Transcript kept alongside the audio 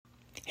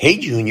Hey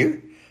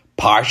Junior,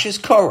 Parshas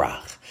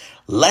Korach,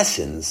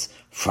 lessons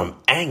from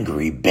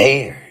angry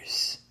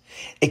bears.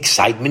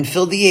 Excitement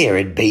filled the air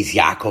at Beis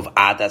Yaakov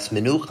Adas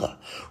Menucha.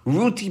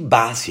 Ruti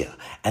Basia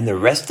and the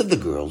rest of the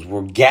girls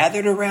were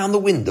gathered around the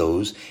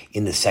windows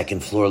in the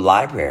second-floor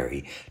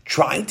library,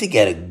 trying to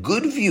get a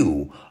good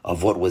view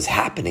of what was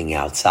happening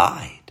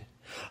outside.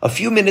 A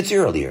few minutes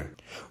earlier,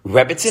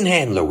 Rebbitzin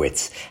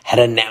Handlerwitz had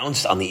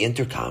announced on the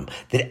intercom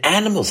that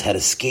animals had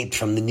escaped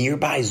from the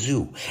nearby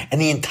zoo and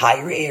the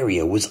entire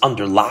area was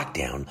under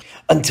lockdown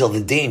until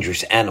the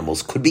dangerous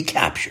animals could be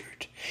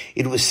captured.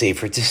 It was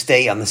safer to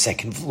stay on the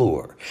second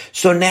floor,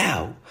 so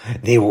now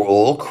they were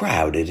all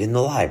crowded in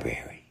the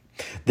library.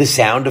 The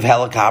sound of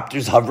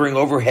helicopters hovering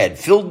overhead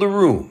filled the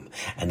room,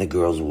 and the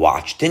girls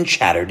watched and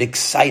chattered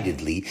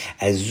excitedly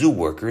as zoo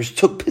workers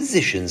took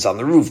positions on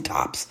the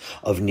rooftops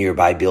of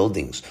nearby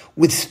buildings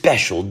with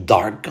special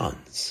dart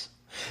guns.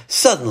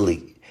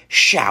 Suddenly,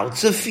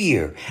 shouts of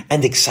fear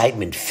and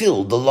excitement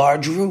filled the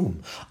large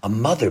room. A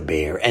mother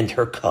bear and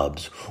her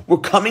cubs were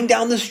coming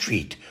down the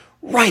street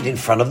right in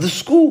front of the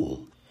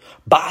school.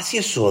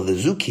 Basia saw the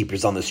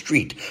zookeepers on the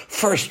street,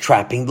 first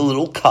trapping the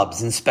little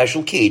cubs in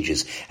special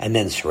cages and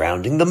then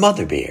surrounding the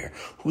mother bear,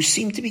 who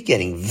seemed to be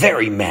getting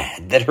very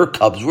mad that her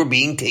cubs were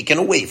being taken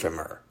away from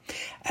her.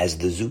 As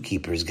the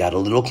zookeepers got a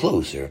little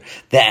closer,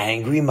 the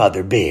angry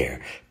mother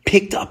bear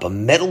picked up a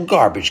metal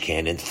garbage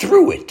can and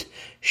threw it,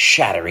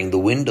 shattering the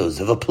windows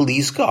of a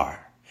police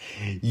car.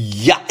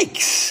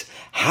 Yikes!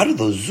 How do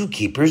those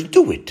zookeepers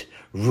do it?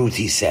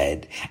 Ruthie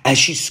said, as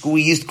she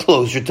squeezed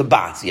closer to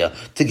Basia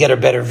to get a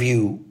better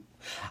view.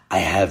 I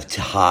have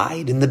to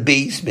hide in the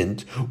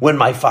basement when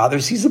my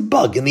father sees a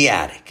bug in the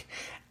attic,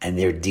 and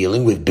they're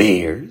dealing with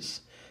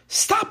bears.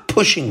 Stop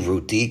pushing,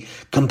 Ruthie,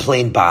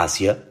 complained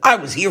Basia. I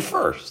was here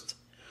first.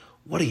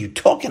 What are you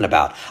talking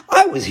about?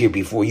 I was here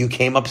before you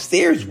came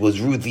upstairs,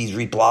 was Ruthie's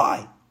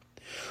reply.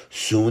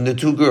 Soon the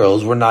two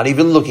girls were not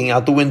even looking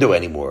out the window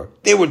anymore.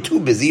 They were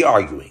too busy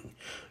arguing.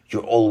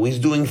 You're always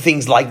doing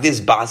things like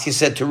this, Basia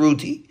said to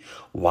Ruthie.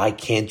 Why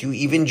can't you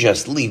even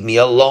just leave me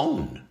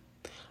alone?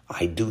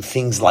 I do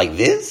things like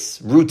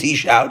this? Ruthie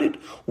shouted.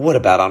 What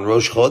about on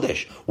Rosh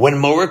Chodesh, when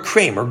Maura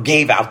Kramer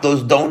gave out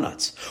those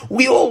donuts?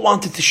 We all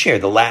wanted to share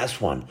the last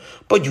one,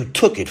 but you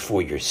took it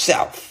for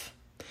yourself.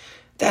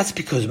 That's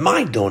because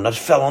my donut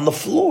fell on the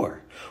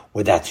floor.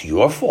 Well, that's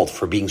your fault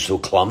for being so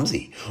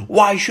clumsy.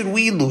 Why should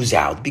we lose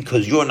out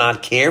because you're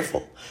not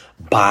careful?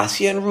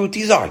 Basia and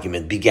Ruthie's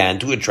argument began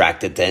to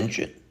attract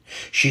attention.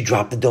 She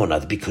dropped the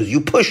donut because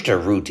you pushed her,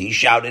 Ruthie,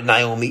 shouted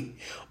Naomi,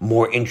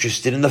 more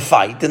interested in the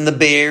fight than the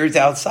bears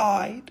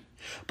outside.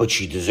 But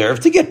she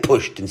deserved to get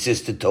pushed,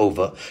 insisted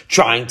Tova,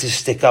 trying to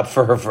stick up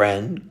for her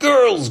friend.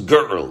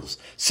 Girls,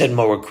 said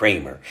Maura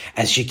Kramer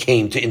as she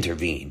came to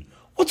intervene.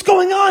 What's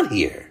going on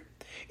here?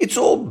 It's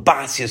all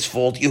Basia's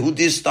fault,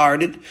 Yehudi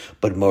started,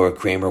 but Maura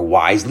Kramer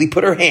wisely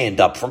put her hand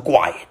up for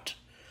quiet.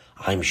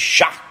 I'm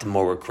shocked,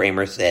 Maura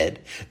Kramer said,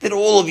 that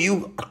all of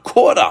you are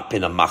caught up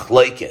in a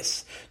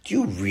machlokes. Do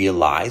you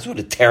realize what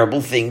a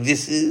terrible thing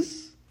this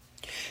is?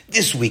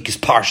 This week is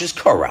Parshas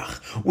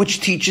Korach,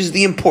 which teaches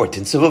the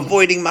importance of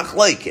avoiding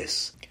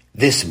machlokes.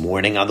 This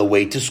morning on the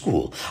way to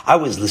school, I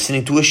was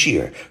listening to a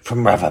shir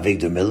from Rav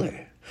Avigdor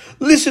Miller.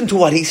 Listen to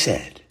what he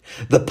said.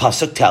 The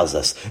pasuk tells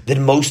us that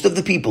most of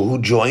the people who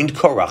joined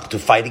Korach to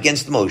fight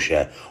against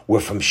Moshe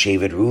were from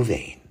Shevet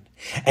Ruvain.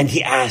 And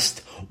he asked,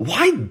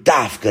 why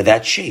Dafka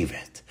that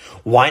Shevet?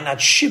 Why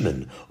not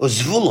Shimon or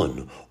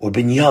Zvulun or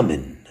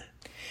Binyamin?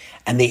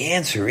 And the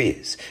answer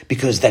is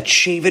because that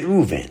Shevet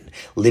Reuven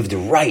lived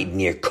right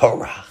near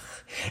Korach.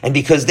 And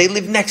because they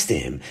lived next to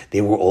him,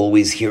 they were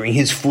always hearing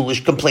his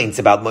foolish complaints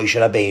about Moshe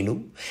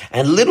Rabbeinu.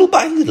 And little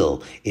by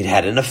little, it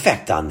had an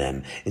effect on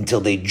them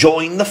until they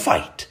joined the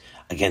fight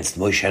against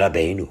Moshe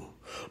Rabbeinu.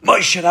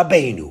 Moshe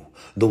Rabbeinu,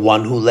 the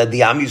one who led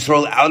the Am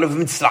Yisrael out of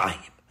Mitzrayim,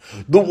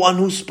 the one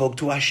who spoke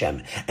to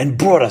Hashem and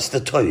brought us the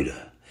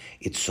Torah.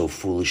 It's so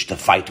foolish to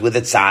fight with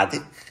a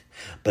tzaddik.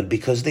 But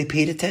because they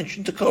paid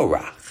attention to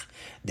Korach,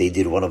 they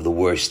did one of the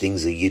worst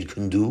things a yid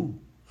can do,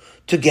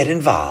 to get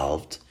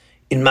involved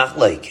in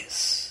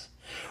machlokes.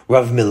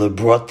 Rav Miller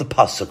brought the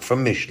pasuk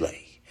from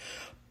Mishlei.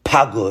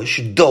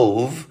 Pagosh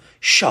dov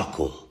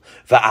shakul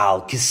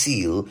va'al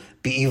kisil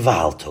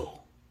bi'ivalto.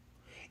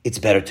 It's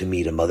better to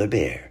meet a mother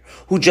bear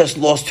who just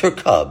lost her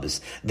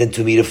cubs than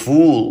to meet a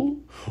fool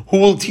who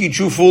will teach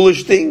you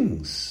foolish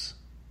things.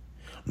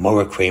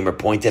 Maura Kramer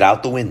pointed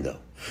out the window.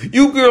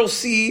 You girls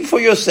see for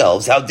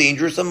yourselves how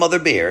dangerous a mother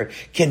bear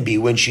can be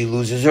when she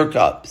loses her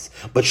cubs.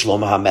 But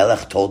Shlomo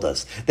HaMelech told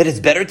us that it's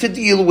better to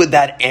deal with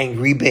that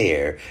angry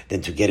bear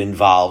than to get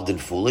involved in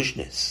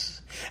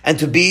foolishness. And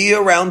to be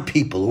around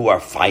people who are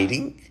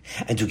fighting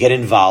and to get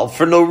involved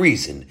for no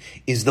reason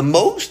is the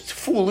most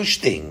foolish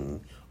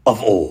thing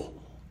of all.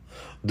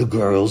 The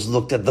girls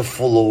looked at the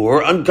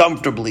floor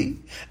uncomfortably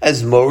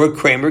as Maura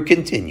Kramer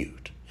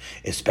continued,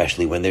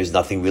 especially when there's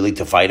nothing really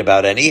to fight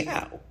about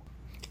anyhow.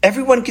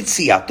 Everyone could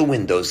see out the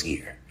windows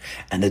here,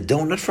 and the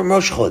donut from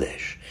Rosh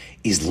Chodesh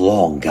is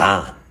long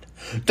gone.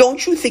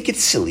 Don't you think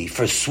it's silly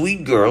for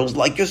sweet girls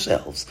like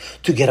yourselves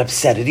to get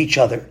upset at each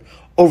other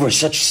over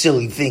such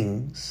silly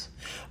things.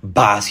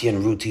 Basia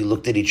and Ruti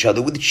looked at each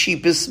other with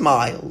sheepish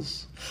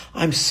smiles.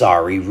 I'm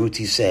sorry,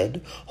 Ruti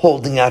said,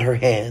 holding out her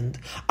hand.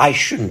 I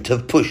shouldn't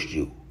have pushed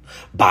you.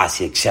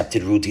 Basia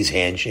accepted Ruti's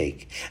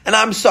handshake. And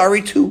I'm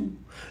sorry too.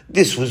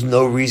 This was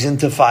no reason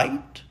to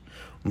fight.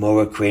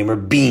 Mora Kramer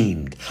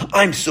beamed.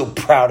 I'm so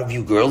proud of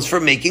you girls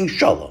for making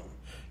shalom,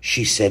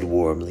 she said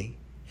warmly.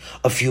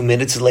 A few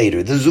minutes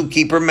later, the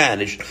zookeeper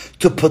managed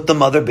to put the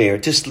mother bear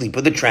to sleep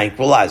with a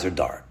tranquilizer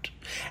dart.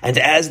 And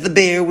as the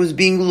bear was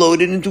being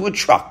loaded into a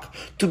truck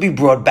to be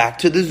brought back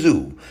to the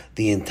zoo,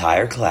 the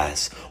entire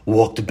class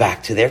walked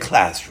back to their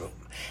classroom,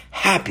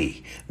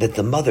 happy that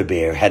the mother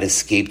bear had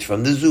escaped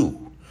from the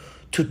zoo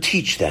to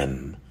teach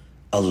them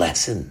a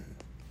lesson.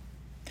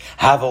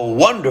 Have a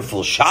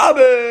wonderful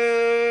Shabbos!